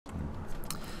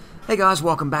Hey guys,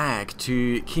 welcome back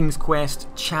to King's Quest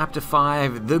Chapter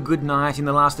 5, The Good Night. In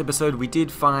the last episode we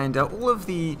did find all of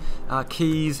the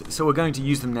keys, so we're going to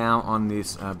use them now on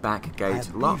this back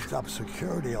gate lock. I beefed up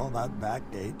security on that back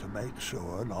gate to make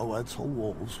sure no Etzel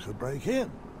wolves could break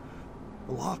in.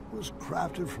 The lock was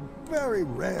crafted from very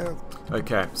rare...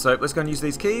 Okay, so let's go and use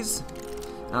these keys.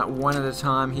 One at a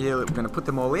time here, we're going to put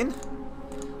them all in.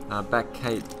 Back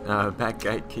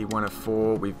gate key 1 of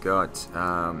 4. We've got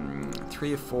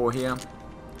 3 of 4 here,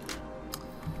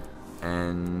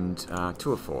 and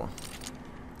 2 of 4.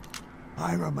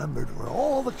 I remembered where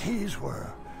all the keys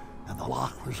were, and the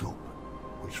lock was open,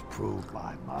 which proved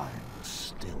my mind was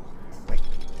still quick.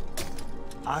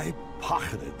 I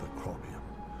pocketed the chromium.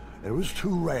 It was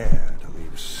too rare to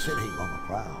leave sitting on the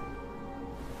ground.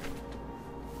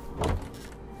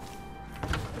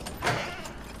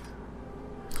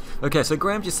 Okay, so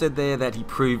Graham just said there that he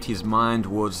proved his mind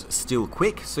was still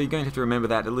quick, so you're going to have to remember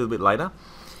that a little bit later.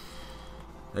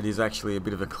 That is actually a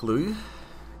bit of a clue.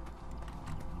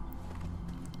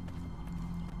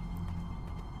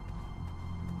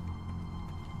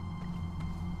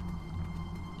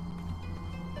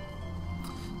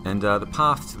 And the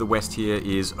path to the west here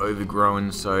is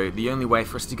overgrown, so the only way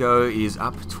for us to go is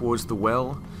up towards the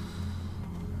well.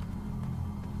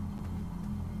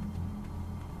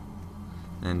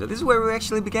 And this is where we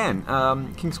actually began.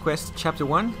 King's Quest Chapter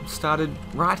 1 started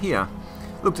right here.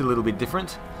 Looked a little bit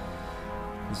different.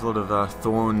 There's a lot of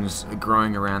thorns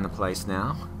growing around the place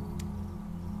now.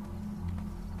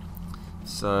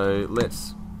 So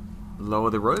let's lower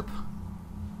the rope.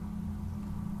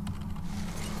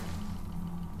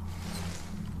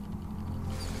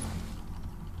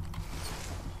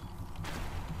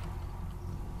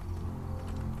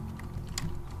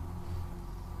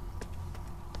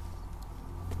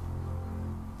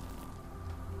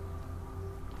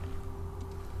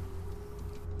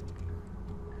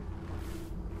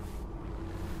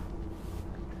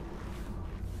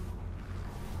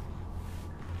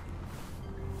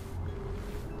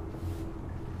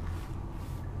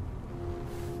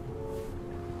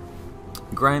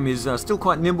 Graham is still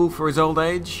quite nimble for his old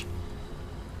age.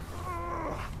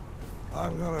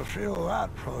 I'm gonna feel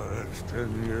that for the next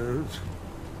 10 years.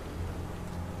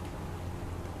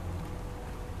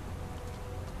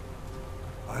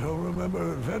 I don't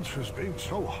remember adventures being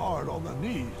so hard on the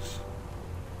knees.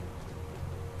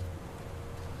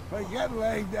 Forget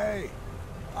leg day.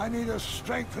 I need to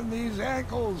strengthen these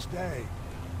ankles day.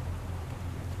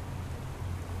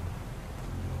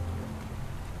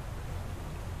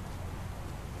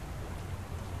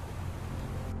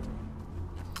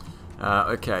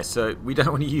 Okay, so we don't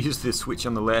want to use the switch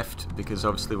on the left because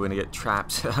obviously we're going to get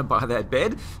trapped by that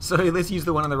bed. So let's use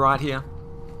the one on the right here.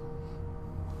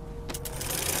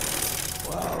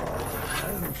 Well,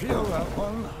 I didn't feel that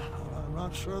one. I'm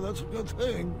not sure that's a good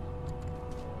thing.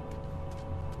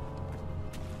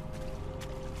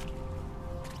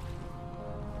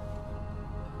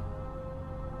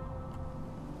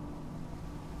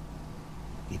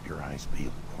 Keep your eyes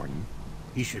peeled, Gordon.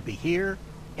 He should be here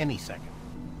any second.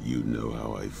 You know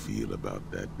how I feel about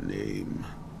that name.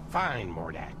 Fine,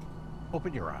 Mordak.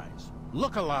 Open your eyes.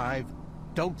 Look alive.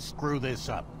 Don't screw this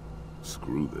up.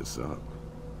 Screw this up?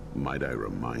 Might I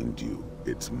remind you,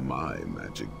 it's my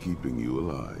magic keeping you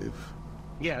alive.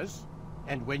 Yes,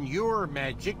 and when your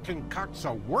magic concocts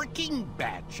a working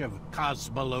batch of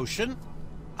cosmolotion,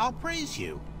 I'll praise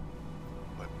you.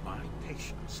 But my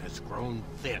patience has grown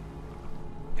thin,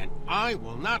 and I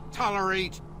will not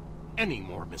tolerate any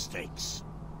more mistakes.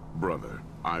 Brother,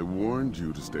 I warned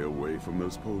you to stay away from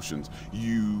those potions.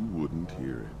 You wouldn't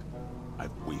hear it.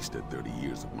 I've wasted 30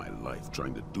 years of my life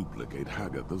trying to duplicate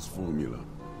Hagatha's formula.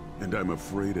 And I'm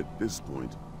afraid at this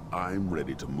point, I'm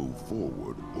ready to move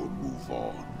forward or move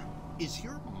on. Is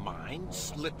your mind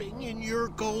slipping in your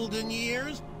golden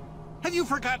years? Have you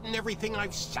forgotten everything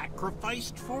I've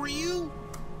sacrificed for you?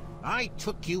 I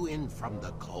took you in from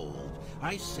the cold.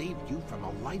 I saved you from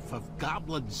a life of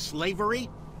goblin slavery.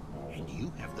 And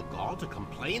you have the gall to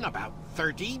complain about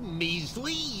 30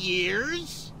 measly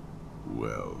years?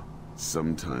 Well,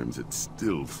 sometimes it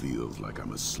still feels like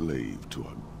I'm a slave to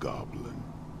a goblin.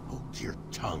 Hold your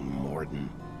tongue, Morden,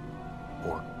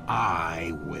 or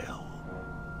I will.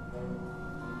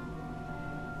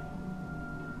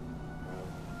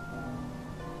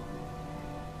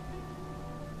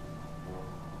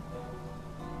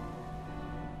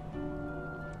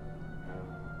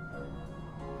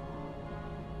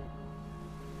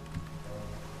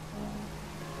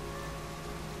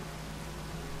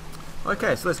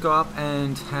 Okay, so let's go up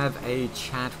and have a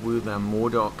chat with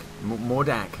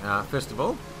Mordak first of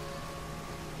all.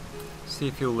 See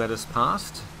if he'll let us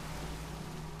past.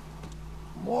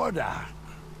 Mordak,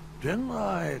 didn't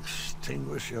I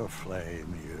extinguish your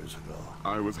flame years ago?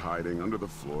 I was hiding under the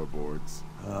floorboards.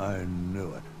 I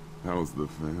knew it. How's the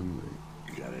family?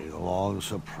 Getting along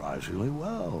surprisingly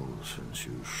well since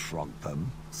you shrunk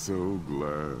them. So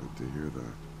glad to hear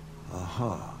that.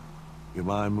 Uh-huh. You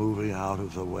mind moving out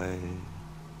of the way?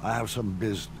 I have some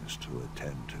business to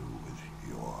attend to with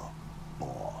your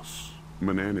boss.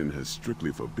 Manannan has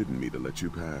strictly forbidden me to let you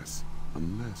pass,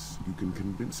 unless you can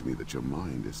convince me that your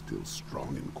mind is still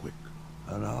strong and quick.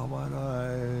 And how might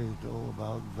I go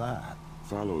about that?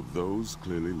 Follow those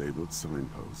clearly labeled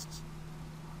signposts.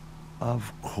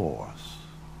 Of course.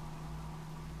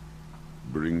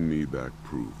 Bring me back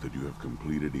proof that you have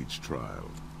completed each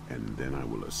trial, and then I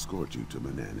will escort you to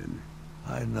Manannan.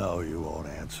 I know you won't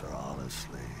answer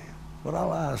honestly, but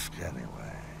I'll ask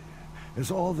anyway.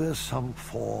 Is all this some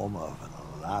form of an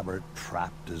elaborate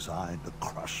trap designed to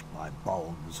crush my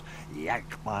bones, yank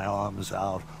my arms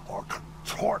out, or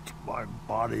contort my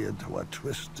body into a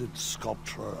twisted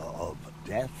sculpture of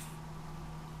death?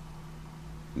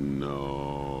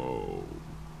 No.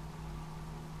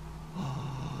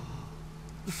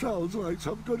 Sounds like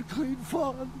some good clean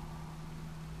fun.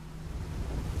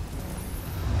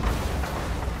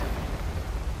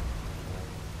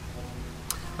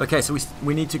 Okay, so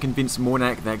we need to convince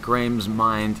Mornak that Graham's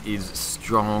mind is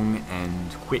strong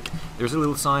and quick. There's a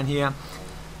little sign here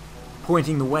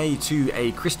pointing the way to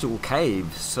a crystal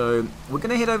cave. So we're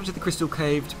going to head over to the crystal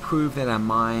cave to prove that our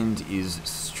mind is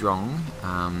strong.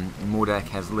 Mordak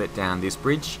has let down this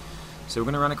bridge. So we're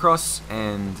going to run across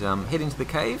and head into the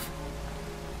cave.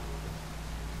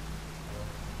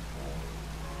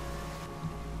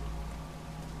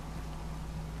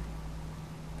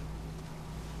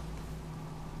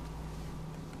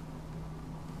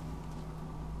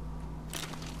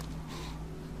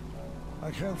 I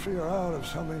can't figure out if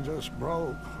something just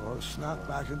broke or snapped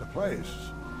back into place.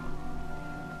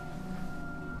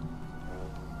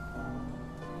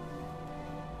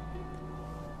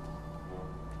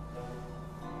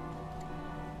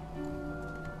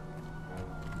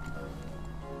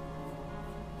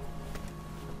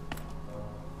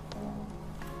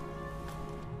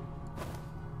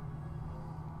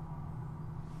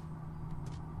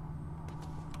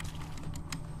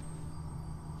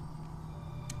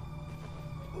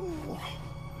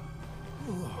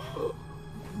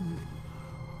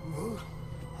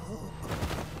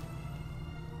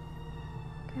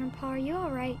 Grandpa, are you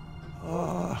all right?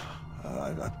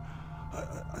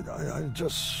 I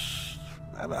just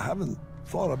haven't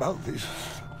thought about these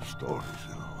stories,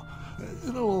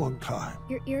 in a long time.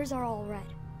 Your ears are all red.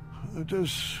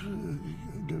 Just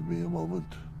give me a moment.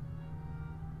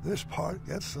 This part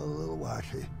gets a little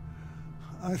wacky.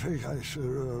 I think I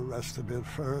should rest a bit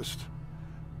first.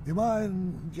 You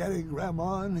mind getting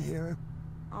Grandma in here?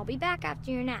 I'll be back after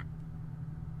your nap.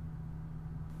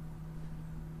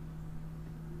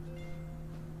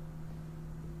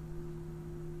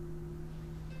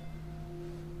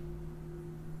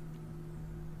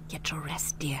 Get your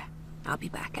rest, dear. I'll be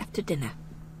back after dinner.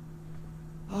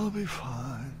 I'll be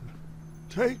fine.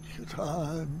 Take your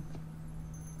time.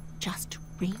 Just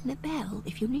ring the bell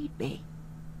if you need me.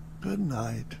 Good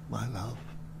night, my love.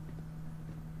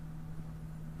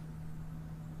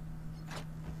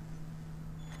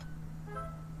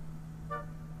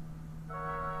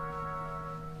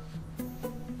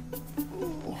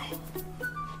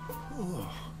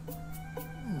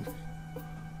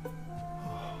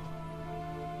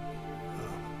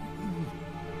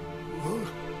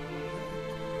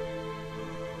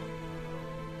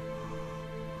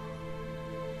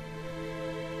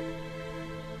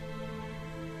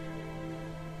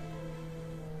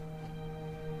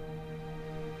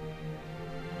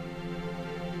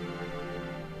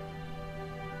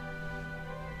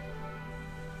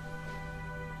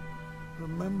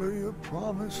 Remember your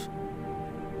promise?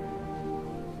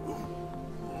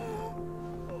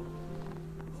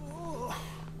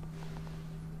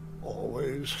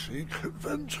 Always seek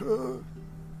adventure.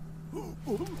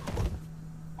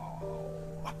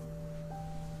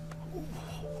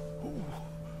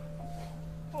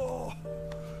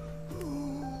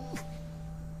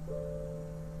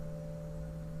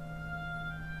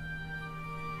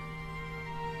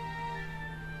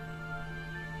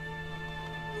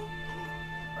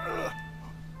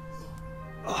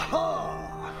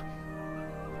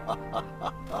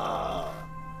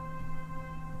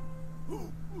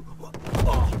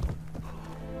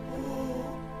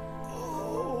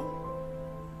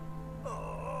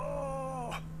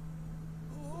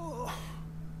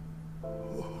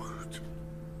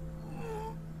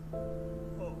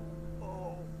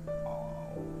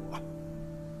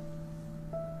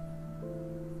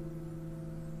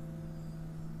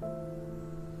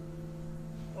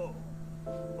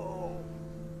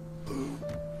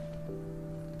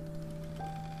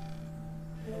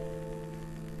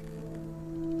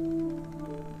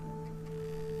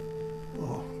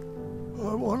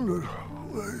 wondered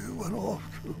where you went off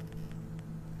to.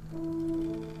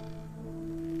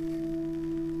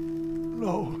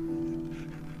 No,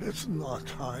 it's not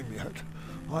time yet.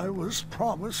 I was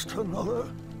promised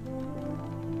another.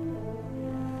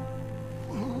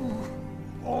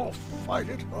 I'll fight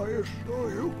it, I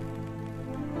assure you.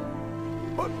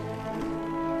 But...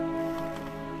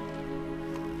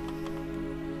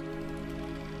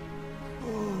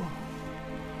 oh,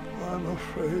 I'm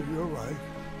afraid you're right.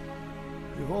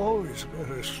 You've always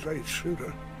been a straight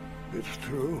shooter. It's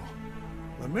true.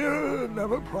 The mirror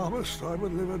never promised I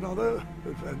would live another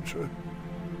adventure.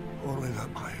 Only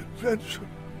that my adventure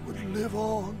would live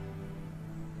on.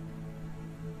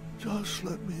 Just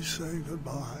let me say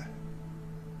goodbye.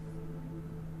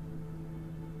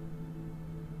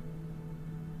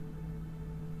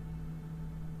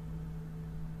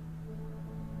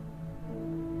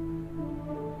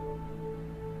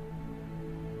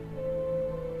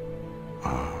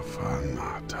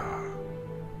 Afanata.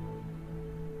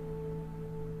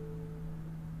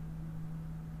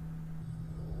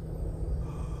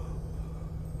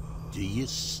 Do you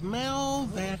smell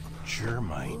that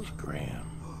germite, Graham?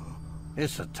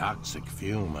 It's a toxic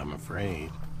fume, I'm afraid.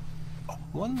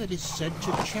 One that is said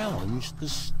to challenge the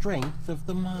strength of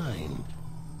the mind.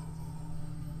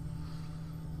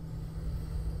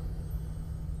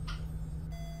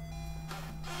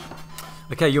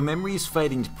 Okay, your memory is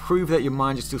fading. To prove that your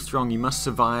mind is still strong, you must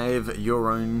survive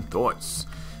your own thoughts.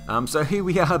 So here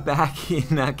we are back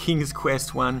in King's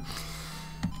Quest 1.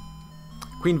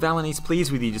 Queen Valene is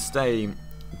pleased with you to stay.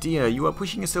 Dear, you are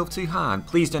pushing yourself too hard.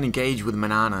 Please don't engage with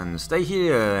Manannan. Stay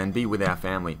here and be with our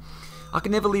family. I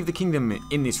can never leave the kingdom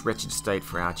in this wretched state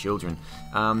for our children.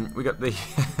 We got the,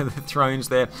 the thrones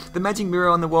there. The magic mirror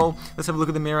on the wall. Let's have a look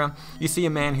at the mirror. You see a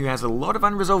man who has a lot of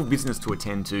unresolved business to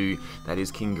attend to. That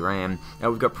is King Graham.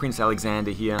 We've got Prince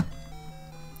Alexander here.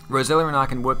 Rosella and I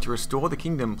can work to restore the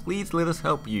kingdom. Please let us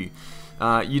help you.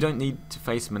 You don't need to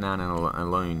face Manannan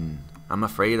alone. I'm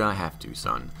afraid I have to,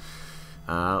 son.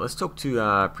 Let's talk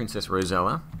to Princess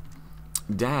Rosella.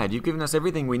 Dad, you've given us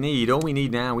everything we need. All we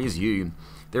need now is you.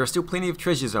 There are still plenty of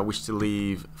treasures I wish to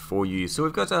leave for you. So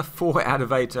we've got 4 out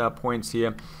of 8 points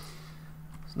here.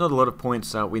 It's not a lot of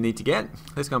points we need to get.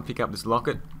 Let's go and pick up this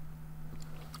locket.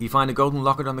 You find a golden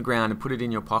locket on the ground and put it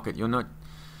in your pocket. You're not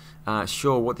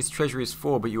sure what this treasure is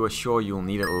for, but you are sure you'll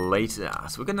need it later.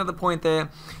 So we've got another point there.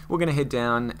 We're going to head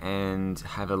down and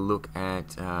have a look at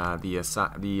the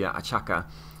Achaka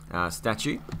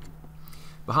statue.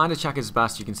 Behind Achaka's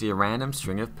bust you can see a random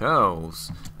string of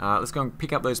pearls. Let's go and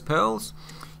pick up those pearls.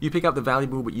 You pick up the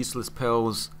valuable but useless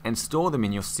pearls and store them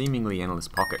in your seemingly endless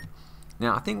pocket.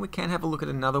 Now I think we can have a look at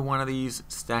another one of these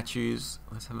statues.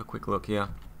 Let's have a quick look here.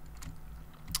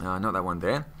 Not that one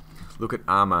there. Look at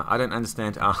armor. I don't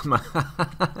understand armor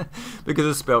because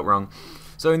it's spelt wrong.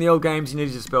 So in the old games you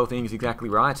needed to spell things exactly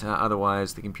right,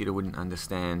 otherwise the computer wouldn't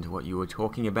understand what you were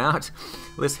talking about.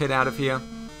 Let's head out of here.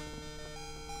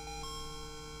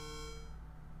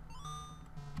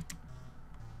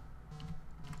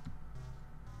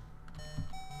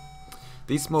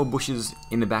 These small bushes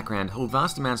in the background hold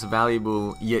vast amounts of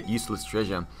valuable yet useless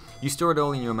treasure. You store it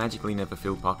all in your magically never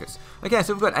filled pockets. Okay,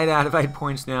 so we've got 8 out of 8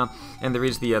 points now, and there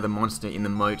is the other monster in the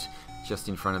moat just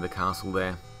in front of the castle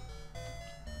there.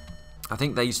 I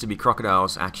think they used to be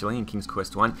crocodiles actually in King's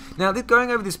Quest 1. Now going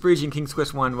over this bridge in King's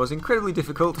Quest 1 was incredibly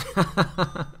difficult.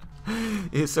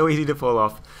 It's so easy to fall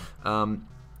off.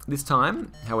 This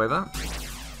time, however,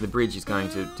 the bridge is going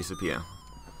to disappear.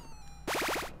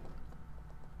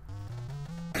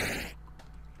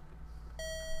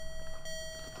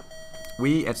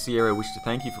 We at Sierra wish to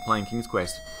thank you for playing King's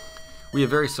Quest. We are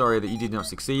very sorry that you did not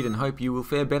succeed and hope you will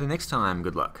fare better next time.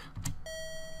 Good luck.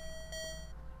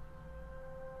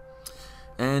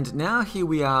 And now here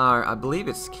we are, I believe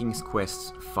it's King's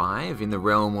Quest 5 in the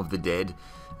Realm of the Dead.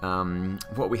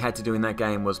 What we had to do in that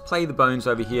game was play the bones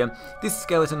over here. This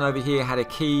skeleton over here had a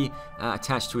key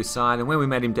attached to his side, and when we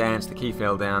made him dance, the key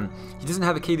fell down. He doesn't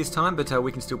have a key this time, but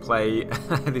we can still play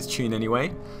this tune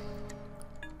anyway.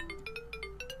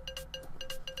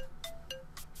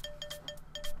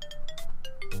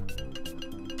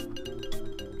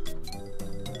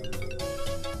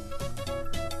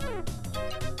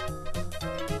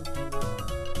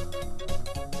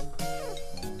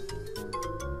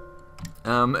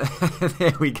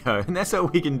 There we go, and that's all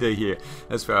we can do here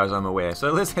as far as I'm aware.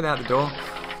 So let's head out the door.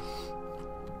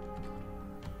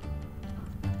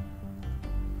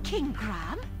 King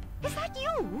Graham? Is that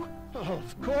you?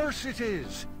 Of course it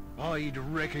is. I'd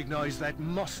recognize that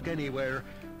musk anywhere.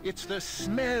 It's the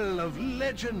smell of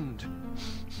legend.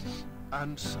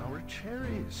 And sour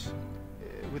cherries.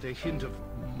 With a hint of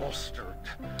mustard.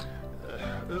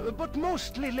 But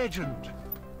mostly legend.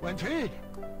 Wenty?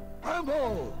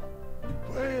 Bramble!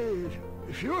 Wait,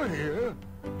 if you're here,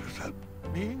 does that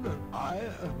mean that I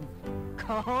am...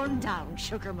 Calm down,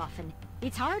 Sugar Muffin.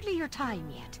 It's hardly your time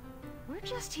yet. We're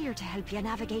just here to help you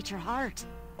navigate your heart.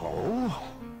 Oh?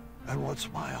 And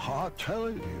what's my heart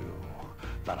telling you?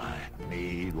 That I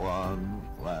need one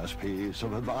last piece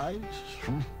of advice?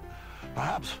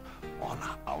 Perhaps on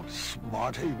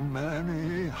outsmarting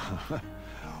many?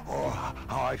 Or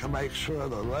how I can make sure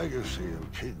the legacy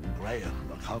of King Graham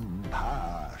become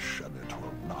past and it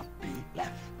will not be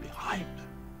left behind?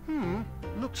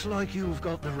 Looks like you've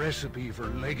got the recipe for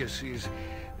legacies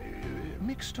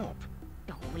mixed up.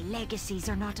 Oh, legacies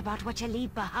are not about what you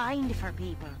leave behind for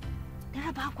people. They're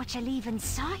about what you leave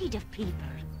inside of people.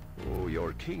 Oh,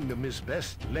 your kingdom is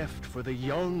best left for the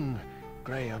young,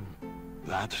 Graham.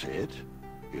 That's it?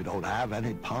 You don't have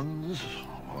any puns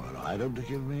or an item to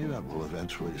give me that will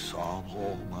eventually solve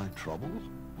all my troubles?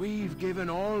 We've given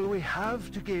all we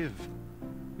have to give.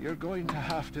 You're going to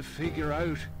have to figure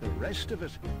out the rest of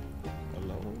it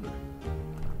alone.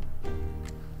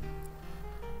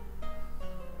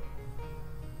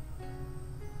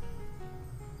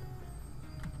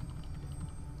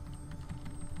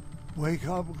 Wake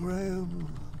up,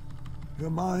 Graham.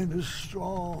 Your mind is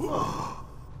strong.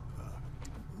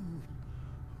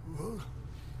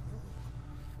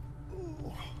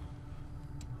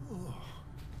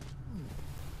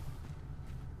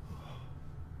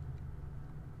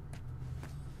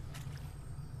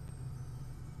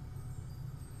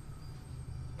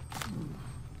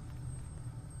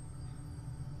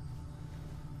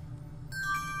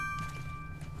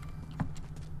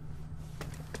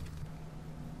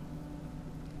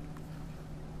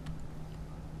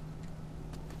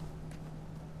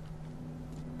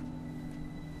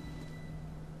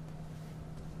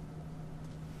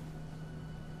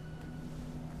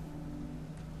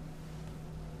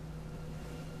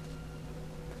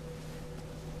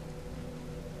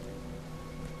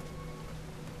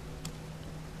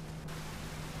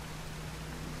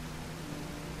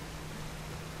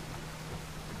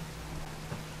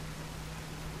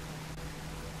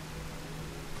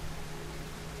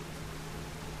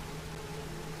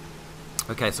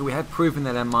 Okay, so we have proven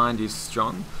that our mind is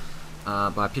strong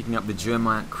by picking up the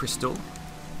Germite crystal.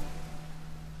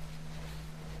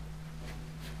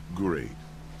 Great.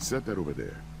 Set that over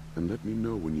there, and let me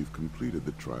know when you've completed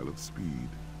the trial of speed.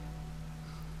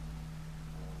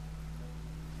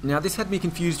 Now this had me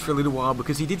confused for a little while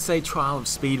because he did say trial of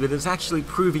speed, but it's actually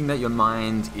proving that your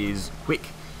mind is quick.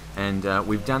 And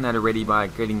we've done that already by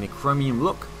getting the chromium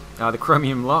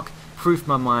lock. Proof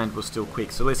my mind was still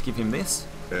quick, so let's give him this.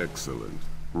 Excellent.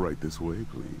 Right this way,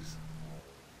 please.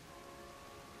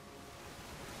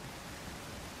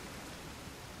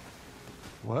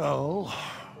 Well,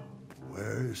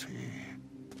 where is he?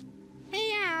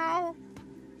 Meow.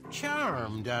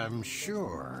 Charmed, I'm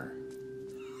sure.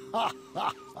 Are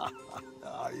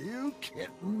you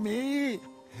kidding me?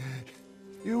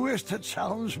 You wish to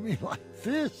challenge me like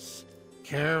this?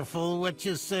 Careful what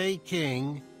you say,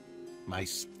 King. My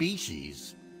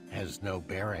species has no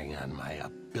bearing on my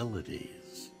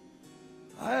abilities.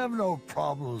 I have no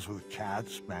problems with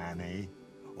cats, Manny,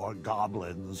 or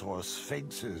goblins, or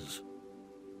sphinxes.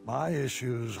 My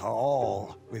issues are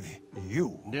all with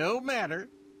you. No matter.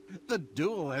 The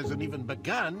duel hasn't even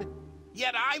begun,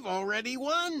 yet I've already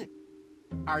won.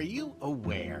 Are you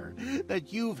aware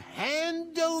that you've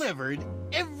hand-delivered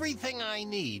everything I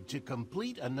need to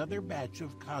complete another batch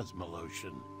of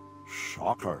Cosmolotion?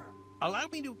 Shocker. Allow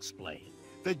me to explain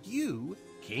that you,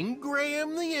 King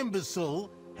Graham the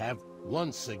Imbecile, have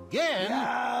once again...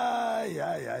 Yeah.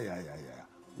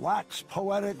 Wax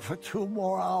poetic for 2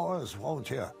 more hours,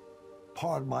 won't you?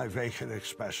 Pardon my vacant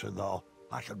expression, though.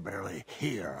 I can barely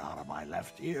hear out of my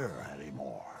left ear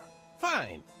anymore.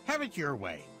 Fine. Have it your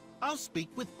way. I'll speak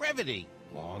with brevity.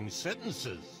 Long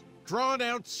sentences.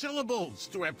 Drawn-out syllables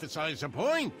to emphasize a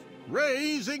point.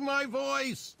 Raising my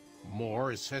voice.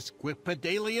 More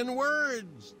sesquipedalian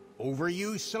words.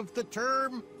 Overuse of the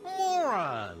term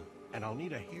moron. And I'll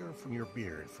need a hair from your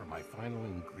beard for my final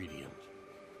ingredient.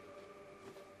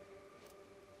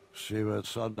 See you at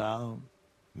sundown?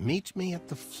 Meet me at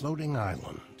the floating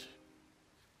island.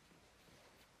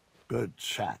 Good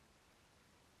chat.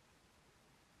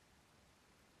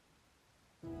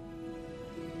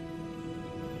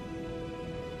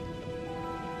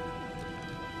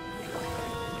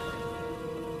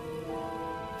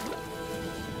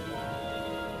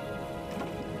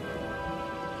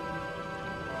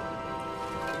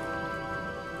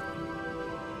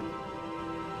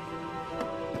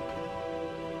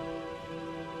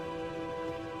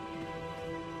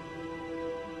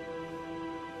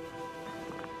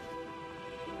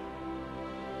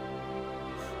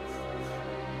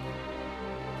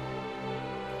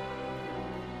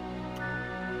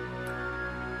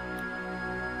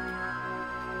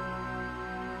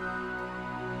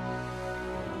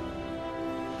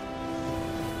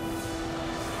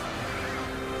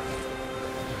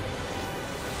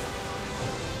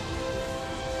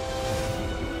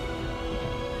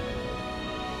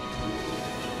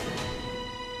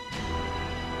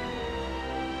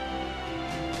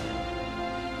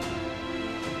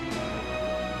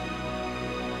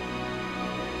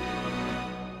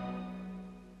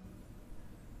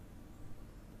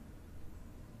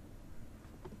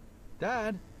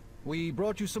 Dad, we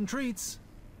brought you some treats.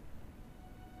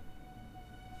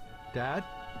 Dad?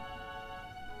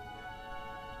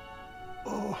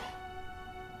 Oh.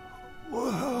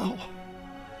 Well.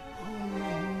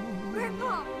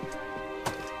 Grandpa!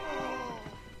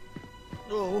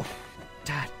 No.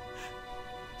 Dad,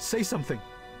 say something.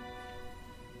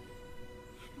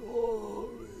 Sorry.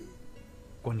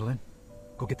 Gwendolyn,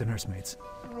 go get the nursemaids.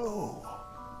 No.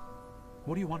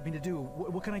 What do you want me to do?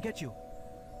 What can I get you?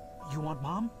 You want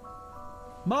Mom?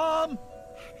 Mom!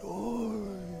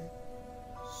 Story.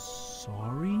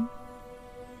 Sorry?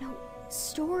 No,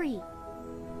 story.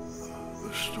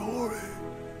 The story.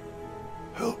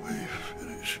 Help me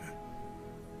finish it.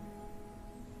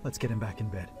 Let's get him back in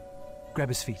bed. Grab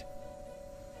his feet.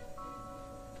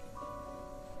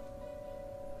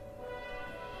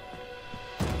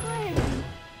 Glenn!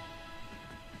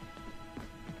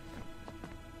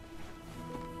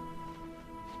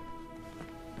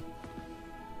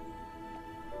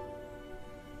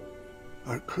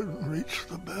 I couldn't reach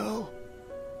the bell.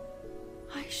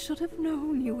 I should have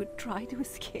known you would try to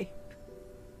escape.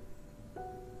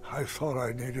 I thought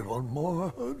I needed one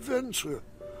more adventure.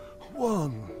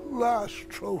 One last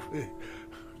trophy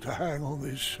to hang on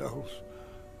these shelves.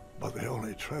 But the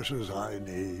only treasures I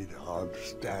need are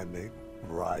standing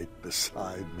right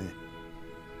beside me.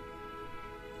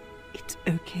 It's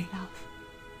okay, love.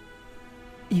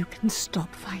 You can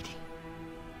stop fighting.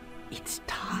 It's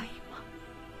time.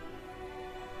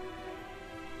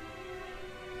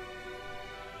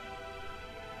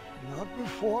 Not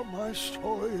before my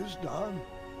story is done.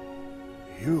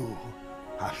 You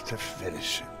have to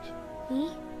finish it. Me?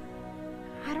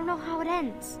 I don't know how it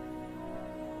ends.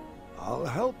 I'll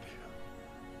help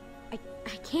you.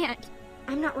 I can't.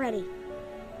 I'm not ready.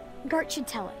 Gart should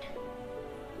tell it.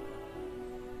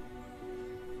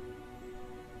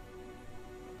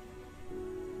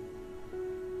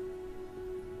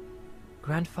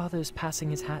 Grandfather's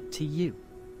passing his hat to you.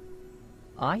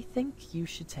 I think you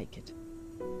should take it.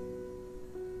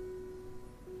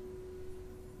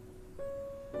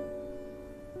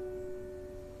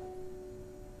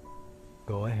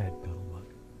 Go ahead, Cuddlebug.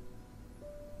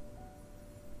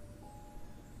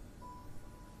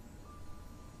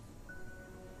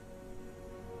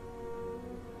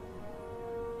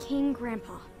 King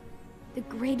Grandpa, the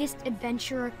greatest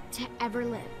adventurer to ever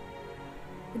live,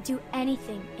 would do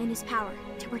anything in his power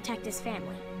to protect his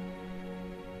family.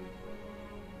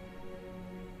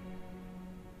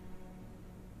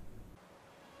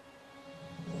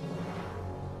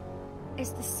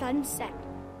 As the sun set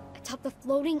atop the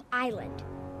floating island,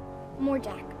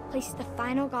 Mordak placed the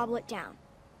final goblet down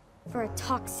for a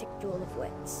toxic duel of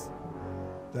wits.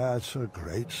 That's a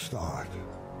great start.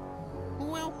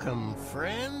 Welcome,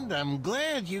 friend. I'm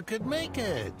glad you could make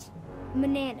it.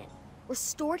 Mananan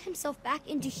restored himself back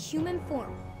into human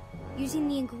form using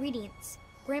the ingredients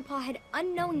Grandpa had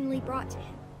unknowingly brought to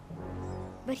him.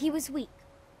 But he was weak.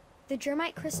 The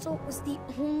Germite crystal was the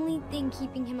only thing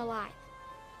keeping him alive.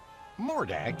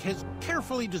 Mordak has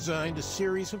carefully designed a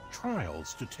series of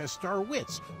trials to test our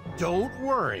wits. Don't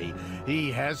worry,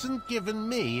 he hasn't given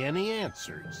me any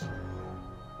answers.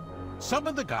 Some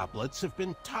of the goblets have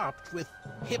been topped with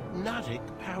hypnotic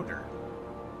powder.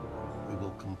 We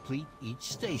will complete each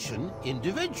station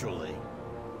individually.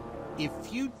 If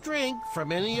you drink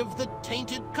from any of the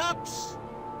tainted cups,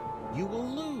 you will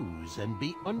lose and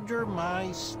be under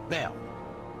my spell,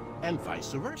 and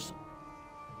vice versa.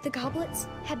 The goblets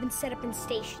have been set up in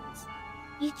stations,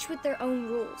 each with their own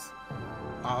rules.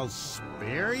 I'll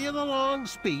spare you the long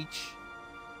speech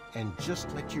and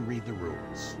just let you read the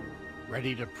rules.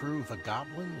 Ready to prove a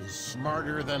goblin is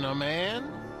smarter than a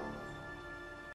man?